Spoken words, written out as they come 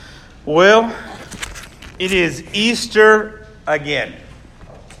Well, it is Easter again.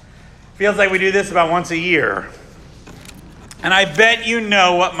 Feels like we do this about once a year. And I bet you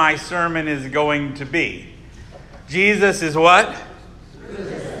know what my sermon is going to be. Jesus is what?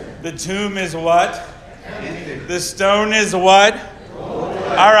 The tomb is what? The stone is what?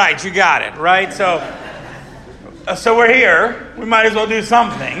 All right, you got it, right? So we're here. We might as well do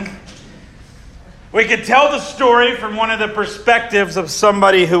something. We could tell the story from one of the perspectives of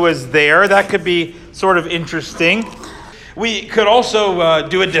somebody who was there. That could be sort of interesting. We could also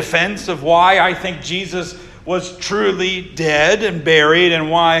do a defense of why I think Jesus was truly dead and buried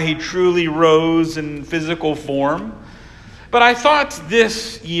and why he truly rose in physical form. But I thought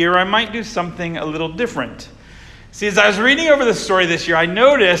this year I might do something a little different. See, as I was reading over the story this year, I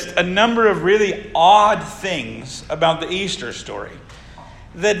noticed a number of really odd things about the Easter story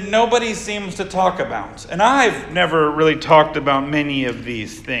that nobody seems to talk about. And I've never really talked about many of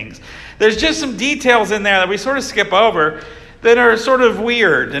these things. There's just some details in there that we sort of skip over that are sort of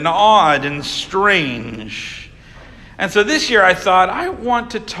weird and odd and strange. And so this year I thought I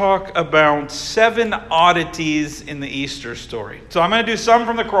want to talk about 7 oddities in the Easter story. So I'm going to do some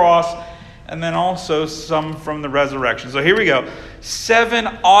from the cross and then also some from the resurrection. So here we go. 7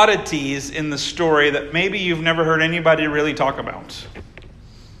 oddities in the story that maybe you've never heard anybody really talk about.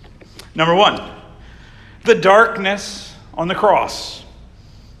 Number 1, the darkness on the cross.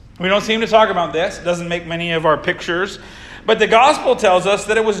 We don't seem to talk about this. It doesn't make many of our pictures. But the gospel tells us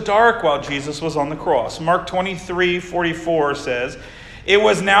that it was dark while Jesus was on the cross. Mark 23:44 says, "It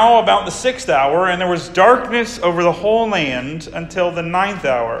was now about the 6th hour, and there was darkness over the whole land until the 9th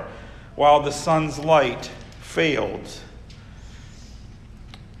hour, while the sun's light failed."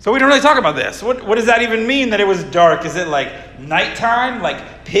 So we don't really talk about this. What does that even mean, that it was dark? Is it like nighttime,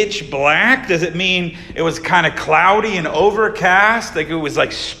 like pitch black? Does it mean it was kind of cloudy and overcast, like it was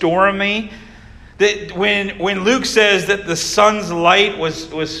like stormy? That when Luke says that the sun's light was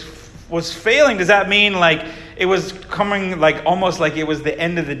failing, does that mean like it was coming like almost like it was the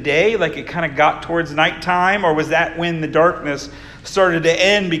end of the day, like it kind of got towards nighttime? Or was that when the darkness started to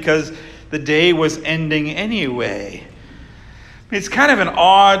end because the day was ending anyway? It's kind of an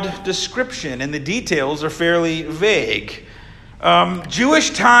odd description, and the details are fairly vague.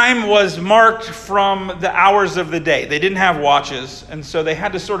 Jewish time was marked from the hours of the day. They didn't have watches, and so they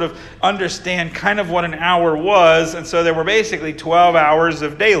had to sort of understand kind of what an hour was. And so there were basically 12 hours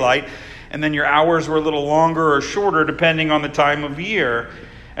of daylight, and then your hours were a little longer or shorter depending on the time of year.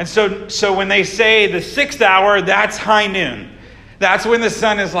 And so when they say the 6th hour, that's high noon. That's when the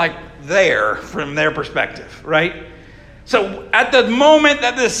sun is like there from their perspective, right? So at the moment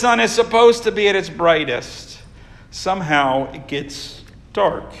that the sun is supposed to be at its brightest, somehow it gets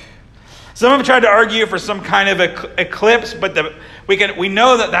dark. Some have tried to argue for some kind of eclipse, but we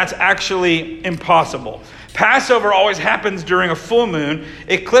know that that's actually impossible. Passover always happens during a full moon.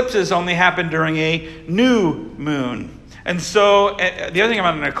 Eclipses only happen during a new moon. And so the other thing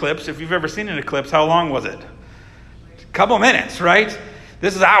about an eclipse, if you've ever seen an eclipse, how long was it? A couple of minutes, right?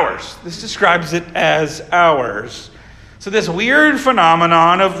 This is hours. This describes it as hours. So this weird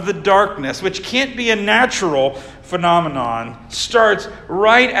phenomenon of the darkness, which can't be a natural phenomenon, starts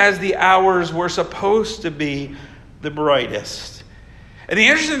right as the hours were supposed to be the brightest. And the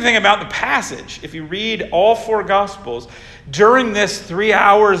interesting thing about the passage, if you read all 4 Gospels, during this 3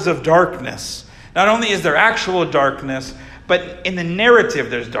 hours of darkness, not only is there actual darkness, but in the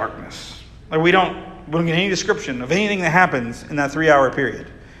narrative there's darkness. Like we don't get any description of anything that happens in that 3-hour period.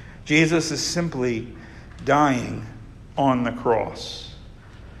 Jesus is simply dying on the cross.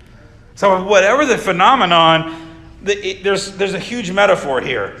 So whatever the phenomenon, there's a huge metaphor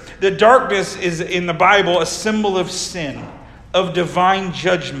here. The darkness is in the Bible a symbol of sin, of divine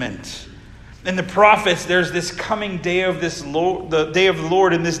judgment. In the prophets, there's this coming day of the day of the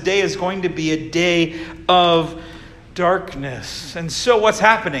Lord, and this day is going to be a day of darkness. And so what's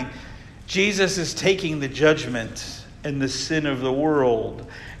happening? Jesus is taking the judgment and the sin of the world,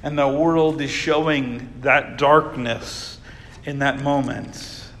 and the world is showing that darkness in that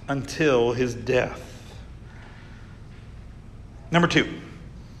moment until his death. Number 2,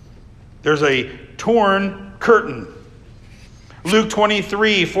 there's a torn curtain. Luke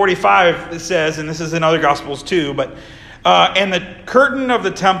 23:45 says, and this is in other Gospels too, but and the curtain of the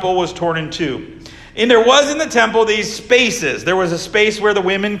temple was torn in 2. And there was in the temple these spaces. There was a space where the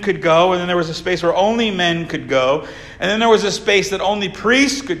women could go, and then there was a space where only men could go. And then there was a space that only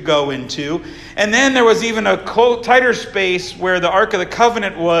priests could go into. And then there was even a tighter space where the Ark of the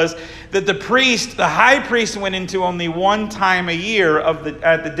Covenant was, that the high priest went into only one time a year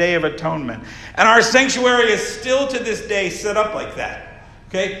at the Day of Atonement. And our sanctuary is still to this day set up like that.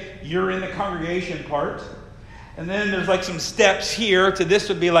 Okay, you're in the congregation part. And then there's like some steps here to this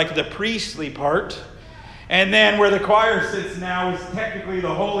would be like the priestly part. And then where the choir sits now is technically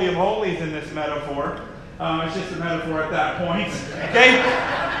the Holy of Holies in this metaphor. It's just a metaphor at that point. Okay?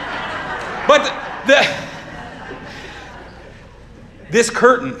 But this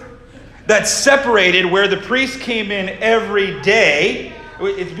curtain that separated where the priest came in every day,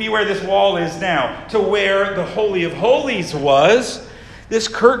 it'd be where this wall is now, to where the Holy of Holies was. This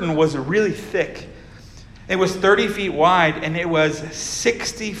curtain was really thick. It was 30 feet wide and it was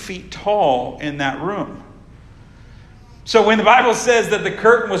 60 feet tall in that room. So when the Bible says that the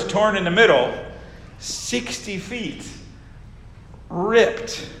curtain was torn in the middle, 60 feet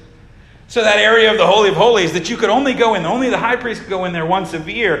ripped. So that area of the Holy of Holies that you could only go in, only the high priest could go in there once a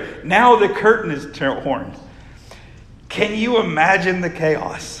year. Now the curtain is torn. Can you imagine the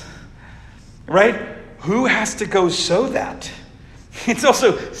chaos? Right? Who has to go sew that? It's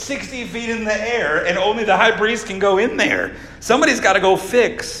also 60 feet in the air and only the high priest can go in there. Somebody's got to go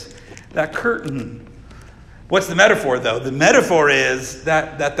fix that curtain. What's the metaphor though? The metaphor is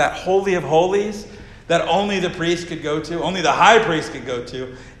that Holy of Holies that only the priest could go to, only the high priest could go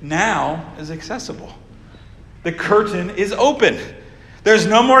to, now is accessible. The curtain is open. There's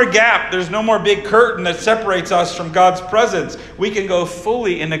no more gap. There's no more big curtain that separates us from God's presence. We can go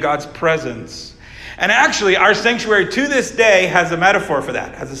fully into God's presence. And actually, our sanctuary to this day has a metaphor for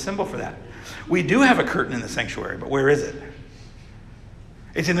that, has a symbol for that. We do have a curtain in the sanctuary, but where is it?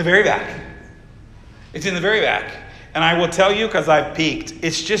 It's in the very back. It's in the very back. And I will tell you, because I've peeked,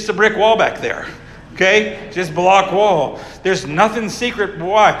 it's just a brick wall back there. Okay? Just block wall. There's nothing secret.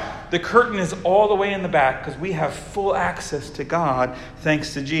 Why? The curtain is all the way in the back because we have full access to God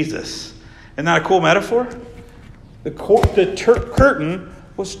thanks to Jesus. Isn't that a cool metaphor? The curtain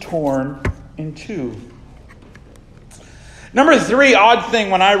was torn in two. Number 3, odd thing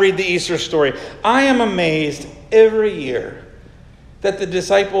when I read the Easter story. I am amazed every year that the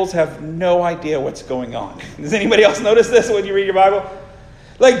disciples have no idea what's going on. Does anybody else notice this when you read your Bible?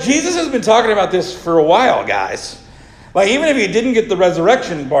 Like, Jesus has been talking about this for a while, guys. Like, even if you didn't get the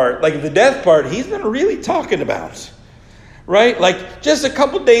resurrection part, like the death part, he's been really talking about. Right? Like, just a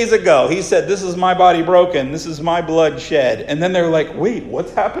couple days ago, he said, this is my body broken. This is my blood shed. And then they're like, wait,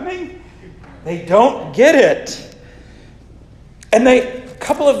 what's happening? They don't get it. And a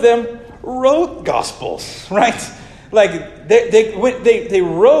couple of them wrote gospels, right? Like, they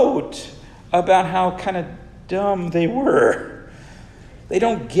wrote about how kind of dumb they were. They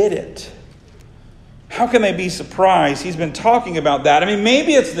don't get it. How can they be surprised? He's been talking about that. I mean,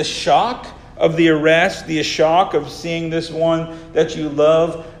 maybe it's the shock of the arrest, the shock of seeing this one that you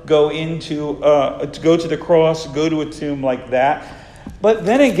love go to the cross, go to a tomb like that. But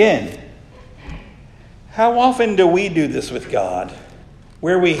then again, how often do we do this with God?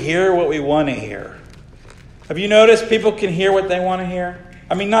 Where we hear what we want to hear. Have you noticed people can hear what they want to hear?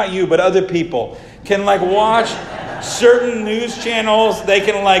 I mean, not you, but other people can watch certain news channels. They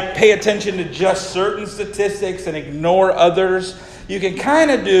can pay attention to just certain statistics and ignore others. You can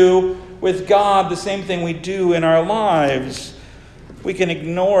kind of do with God the same thing we do in our lives. We can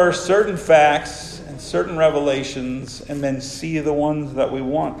ignore certain facts and certain revelations and then see the ones that we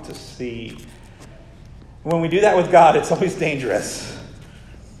want to see. When we do that with God, it's always dangerous.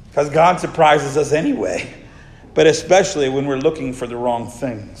 Because God surprises us anyway. But especially when we're looking for the wrong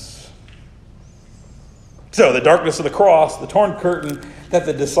things. So, the darkness of the cross, the torn curtain that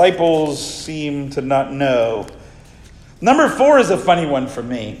the disciples seem to not know. Number 4 is a funny one for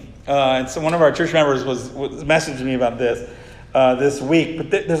me. And so one of our church members was messaging me about this week.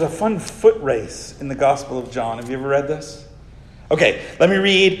 But there's a fun foot race in the Gospel of John. Have you ever read this? Okay, let me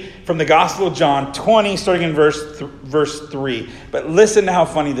read from the Gospel of John 20, starting in verse 3. But listen to how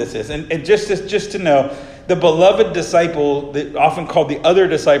funny this is. And just to know, the beloved disciple, often called the other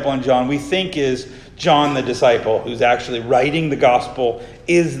disciple in John, we think is John the disciple, who's actually writing the Gospel,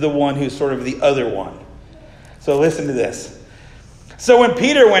 is the one who's sort of the other one. So listen to this. So when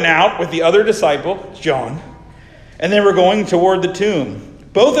Peter went out with the other disciple, John, and they were going toward the tomb,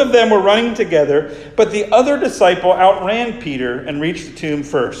 both of them were running together, but the other disciple outran Peter and reached the tomb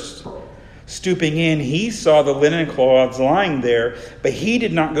first. Stooping in, he saw the linen cloths lying there, but he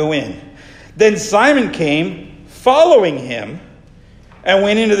did not go in. Then Simon came, following him, and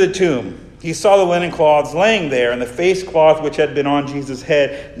went into the tomb. He saw the linen cloths laying there, and the face cloth which had been on Jesus'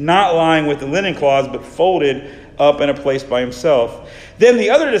 head, not lying with the linen cloths, but folded up in a place by himself. Then the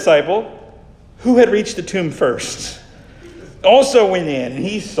other disciple, who had reached the tomb first, also went in, and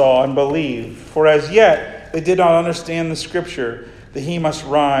he saw and believed. For as yet they did not understand the scripture that he must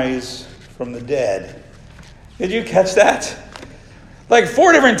rise from the dead. Did you catch that? Like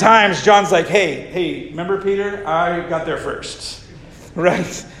 4 different times, John's like, hey, remember Peter? I got there first,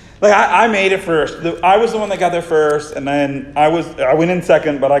 right? Like I made it first. I was the one that got there first, and then I went in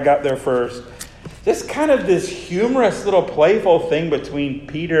second, but I got there first. Just kind of this humorous little playful thing between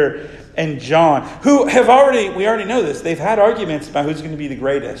Peter and John, who we already know this, they've had arguments about who's going to be the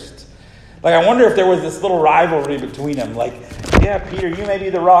greatest. Like I wonder if there was this little rivalry between them. Like, yeah, Peter, you may be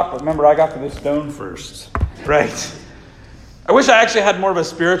the rock, but remember I got to the stone first, right? I wish I actually had more of a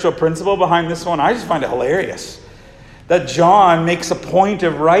spiritual principle behind this one. I just find it hilarious that John makes a point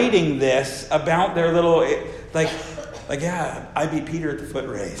of writing this about their little, yeah, I beat Peter at the foot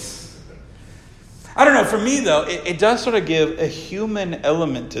race. I don't know. For me, though, it does sort of give a human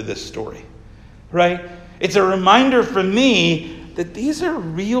element to this story, right? It's a reminder for me that these are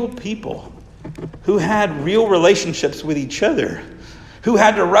real people who had real relationships with each other, who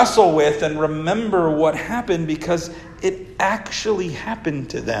had to wrestle with and remember what happened because it actually happened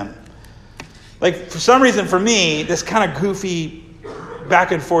to them. Like, for some reason, for me, this kind of goofy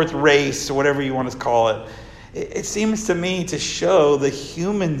back and forth race, or whatever you want to call it, it seems to me to show the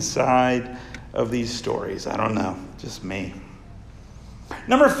human side of these stories. I don't know, just me.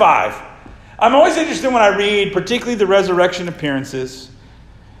 Number 5, I'm always interested when I read, particularly the resurrection appearances,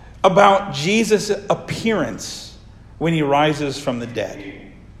 about Jesus' appearance when he rises from the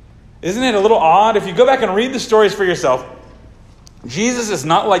dead. Isn't it a little odd? If you go back and read the stories for yourself, Jesus is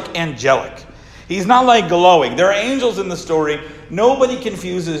not like angelic. He's not like glowing. There are angels in the story. Nobody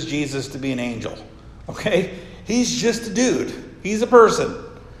confuses Jesus to be an angel. Okay? He's just a dude. He's a person.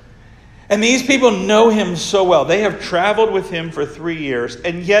 And these people know him so well. They have traveled with him for 3 years,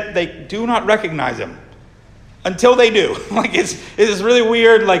 and yet they do not recognize him until they do. Like it's really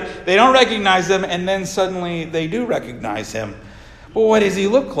weird. Like they don't recognize him, and then suddenly they do recognize him. Well, what does he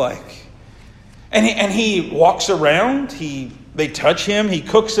look like? And he walks around. They touch him. He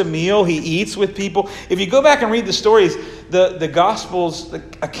cooks a meal. He eats with people. If you go back and read the stories, the Gospels, the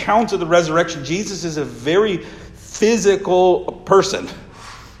accounts of the resurrection, Jesus is a very physical person.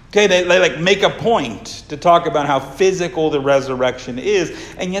 Okay, they like make a point to talk about how physical the resurrection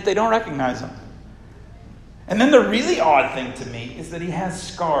is, and yet they don't recognize him. And then the really odd thing to me is that he has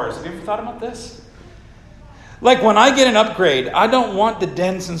scars. Have you ever thought about this? Like when I get an upgrade, I don't want the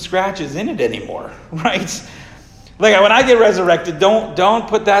dents and scratches in it anymore, right? Like when I get resurrected, don't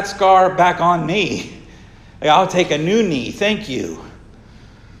put that scar back on me. Like I'll take a new knee, thank you.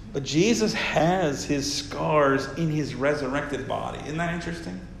 But Jesus has his scars in his resurrected body. Isn't that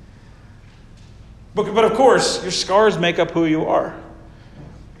interesting? But of course, your scars make up who you are.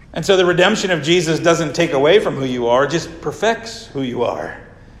 And so the redemption of Jesus doesn't take away from who you are, it just perfects who you are.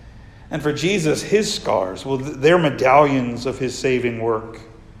 And for Jesus, his scars, well, they're medallions of his saving work.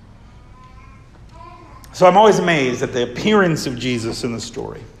 So I'm always amazed at the appearance of Jesus in the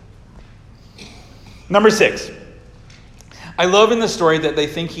story. Number 6. I love in the story that they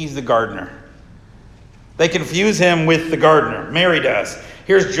think he's the gardener. They confuse him with the gardener. Mary does.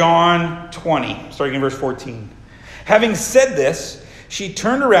 Here's John 20, starting in verse 14. Having said this, she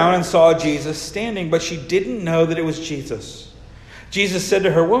turned around and saw Jesus standing, but she didn't know that it was Jesus. Jesus said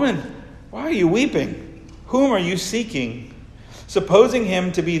to her, "Woman, why are you weeping? Whom are you seeking?" Supposing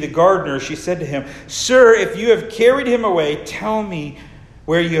him to be the gardener, she said to him, "Sir, if you have carried him away, tell me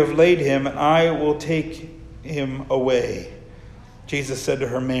where you have laid him, and I will take him away." Jesus said to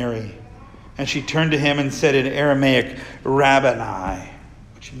her, "Mary." And she turned to him and said in Aramaic, "Rabboni,"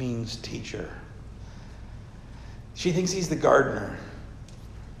 which means teacher. She thinks he's the gardener.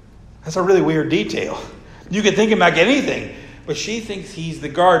 That's a really weird detail. You could think him like anything, but she thinks he's the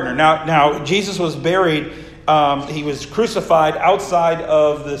gardener. Now Jesus was buried. He was crucified outside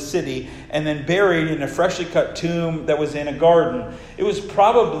of the city and then buried in a freshly cut tomb that was in a garden. It was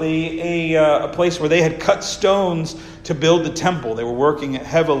probably a place where they had cut stones to build the temple. They were working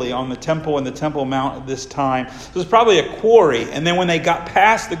heavily on the temple and the Temple Mount at this time. So it was probably a quarry. And then when they got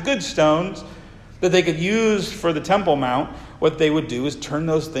past the good stones that they could use for the Temple Mount, what they would do is turn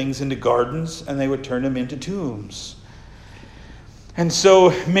those things into gardens, and they would turn them into tombs. And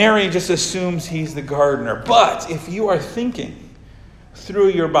so Mary just assumes he's the gardener. But if you are thinking through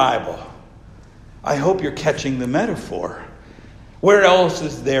your Bible, I hope you're catching the metaphor. Where else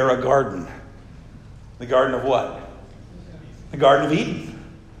is there a garden? The Garden of what? The Garden of Eden.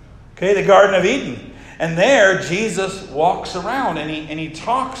 Okay, the Garden of Eden. And there Jesus walks around and he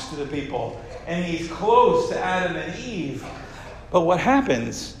talks to the people. And he's close to Adam and Eve. But what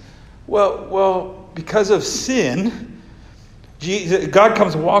happens? Well, because of sin, God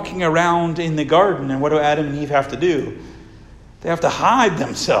comes walking around in the garden, and what do Adam and Eve have to do? They have to hide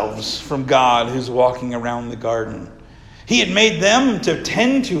themselves from God who's walking around the garden. He had made them to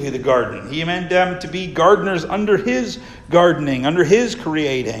tend to the garden. He meant them to be gardeners under his gardening, under his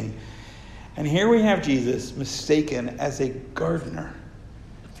creating. And here we have Jesus mistaken as a gardener.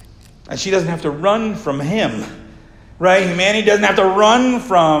 And she doesn't have to run from him. Right? Humanity doesn't have to run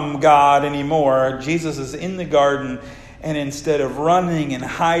from God anymore. Jesus is in the garden, and instead of running and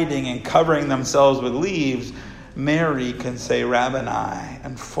hiding and covering themselves with leaves, Mary can say Rabboni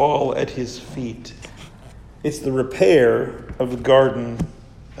and fall at his feet. It's the repair of the Garden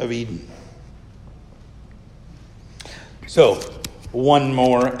of Eden. So, one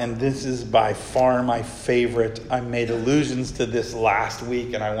more, and this is by far my favorite. I made allusions to this last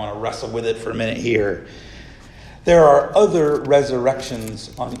week, and I want to wrestle with it for a minute here. There are other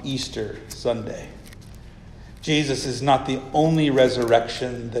resurrections on Easter Sunday. Jesus is not the only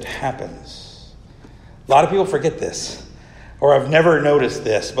resurrection that happens. A lot of people forget this, or I've never noticed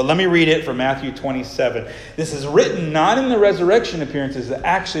this, but let me read it from Matthew 27. This is written not in the resurrection appearances, it's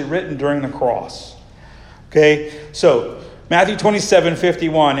actually written during the cross. Okay, so Matthew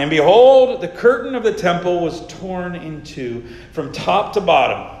 27:51, and behold, the curtain of the temple was torn in two from top to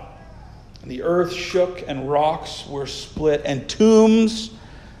bottom. And the earth shook, and rocks were split, and tombs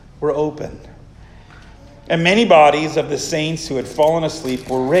were opened. And many bodies of the saints who had fallen asleep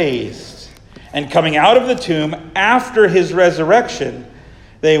were raised. And coming out of the tomb after his resurrection,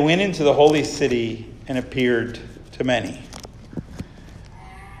 they went into the holy city and appeared to many.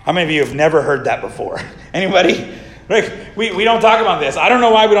 How many of you have never heard that before? Anybody? Like, we don't talk about this. I don't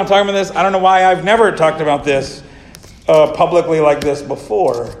know why we don't talk about this. I don't know why I've never talked about this publicly like this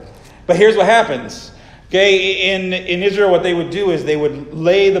before. But here's what happens. Okay, in Israel, what they would do is they would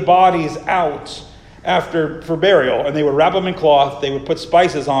lay the bodies out for burial, and they would wrap them in cloth. They would put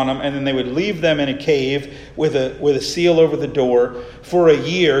spices on them, and then they would leave them in a cave with a seal over the door for a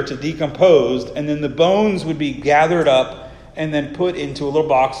year to decompose, and then the bones would be gathered up and then put into a little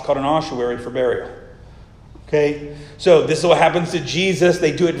box called an ossuary for burial. Okay, so this is what happens to Jesus.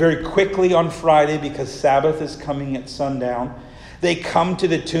 They do it very quickly on Friday because Sabbath is coming at sundown. They come to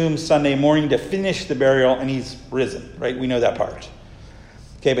the tomb Sunday morning to finish the burial, and he's risen, right? We know that part.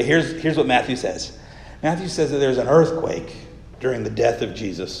 Okay, but here's what Matthew says. Matthew says that there's an earthquake during the death of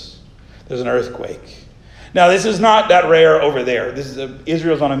Jesus. There's an earthquake. Now, this is not that rare over there.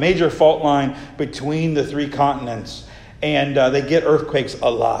 Israel's on a major fault line between the three continents, and they get earthquakes a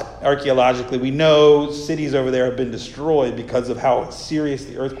lot. Archaeologically, we know cities over there have been destroyed because of how serious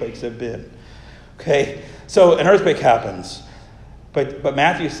the earthquakes have been. Okay, so an earthquake happens. But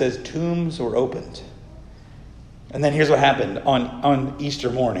Matthew says tombs were opened. And then here's what happened on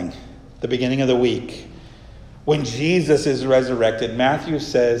Easter morning, the beginning of the week. When Jesus is resurrected, Matthew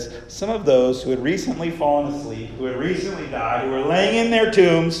says some of those who had recently fallen asleep, who had recently died, who were laying in their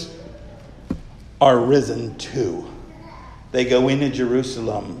tombs, are risen too. They go into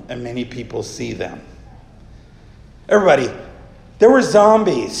Jerusalem, and many people see them. Everybody, there were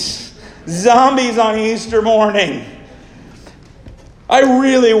zombies. Zombies on Easter morning. I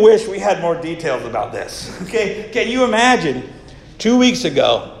really wish we had more details about this. Okay, can you imagine? 2 weeks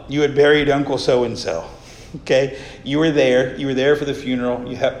ago, you had buried Uncle so-and-so. Okay, you were there. You were there for the funeral.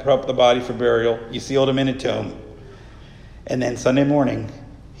 You had put up the body for burial. You sealed him in a tomb. And then Sunday morning,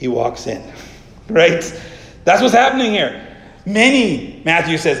 he walks in. Right? That's what's happening here.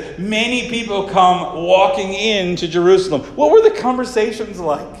 Matthew says, many people come walking into Jerusalem. What were the conversations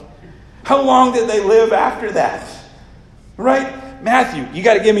like? How long did they live after that? Right? Matthew, you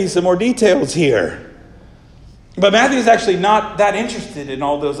got to give me some more details here. But Matthew's actually not that interested in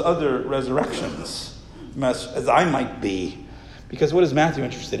all those other resurrections, as I might be. Because what is Matthew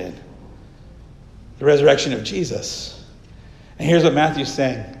interested in? The resurrection of Jesus. And here's what Matthew's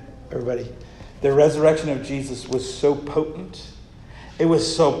saying, everybody. The resurrection of Jesus was so potent, it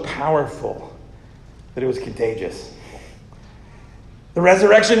was so powerful, that it was contagious. The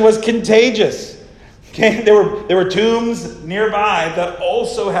resurrection was contagious. Okay, there were tombs nearby that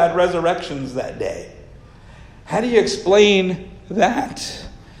also had resurrections that day. How do you explain that?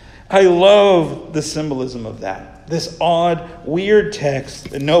 I love the symbolism of that. This odd, weird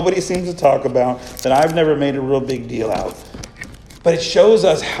text that nobody seems to talk about, that I've never made a real big deal out. But it shows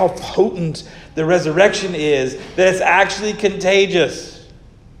us how potent the resurrection is, that it's actually contagious.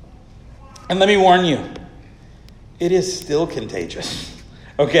 And let me warn you, it is still contagious.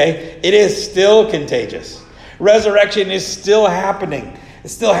 Okay? It is still contagious. Resurrection is still happening.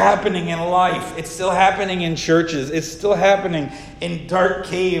 It's still happening in life. It's still happening in churches. It's still happening in dark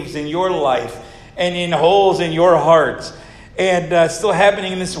caves in your life and in holes in your hearts. And still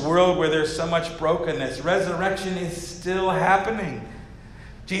happening in this world where there's so much brokenness. Resurrection is still happening.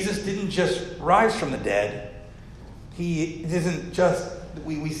 Jesus didn't just rise from the dead. He isn't just,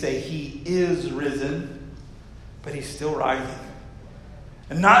 we say he is risen, but he's still rising.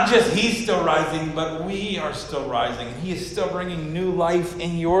 And not just he's still rising, but we are still rising. And he is still bringing new life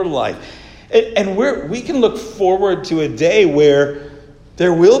in your life. And we can look forward to a day where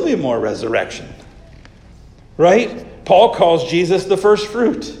there will be more resurrection. Right? Paul calls Jesus the first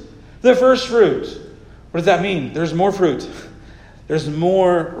fruit. The first fruit. What does that mean? There's more fruit. There's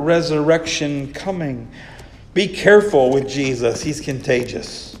more resurrection coming. Be careful with Jesus. He's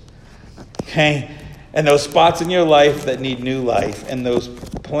contagious. Okay? And those spots in your life that need new life, and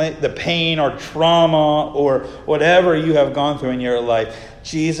the pain or trauma or whatever you have gone through in your life,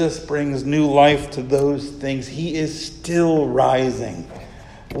 Jesus brings new life to those things. He is still rising.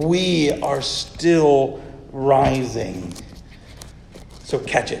 We are still rising. So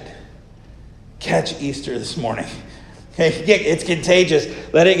catch it. Catch Easter this morning. It's contagious.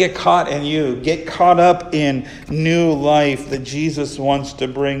 Let it get caught in you. Get caught up in new life that Jesus wants to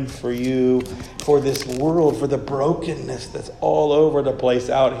bring for you, for this world, for the brokenness that's all over the place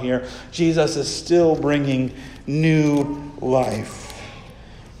out here. Jesus is still bringing new life.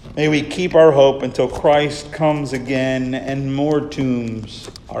 May we keep our hope until Christ comes again and more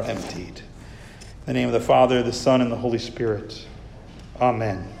tombs are emptied. In the name of the Father, the Son, and the Holy Spirit.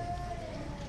 Amen.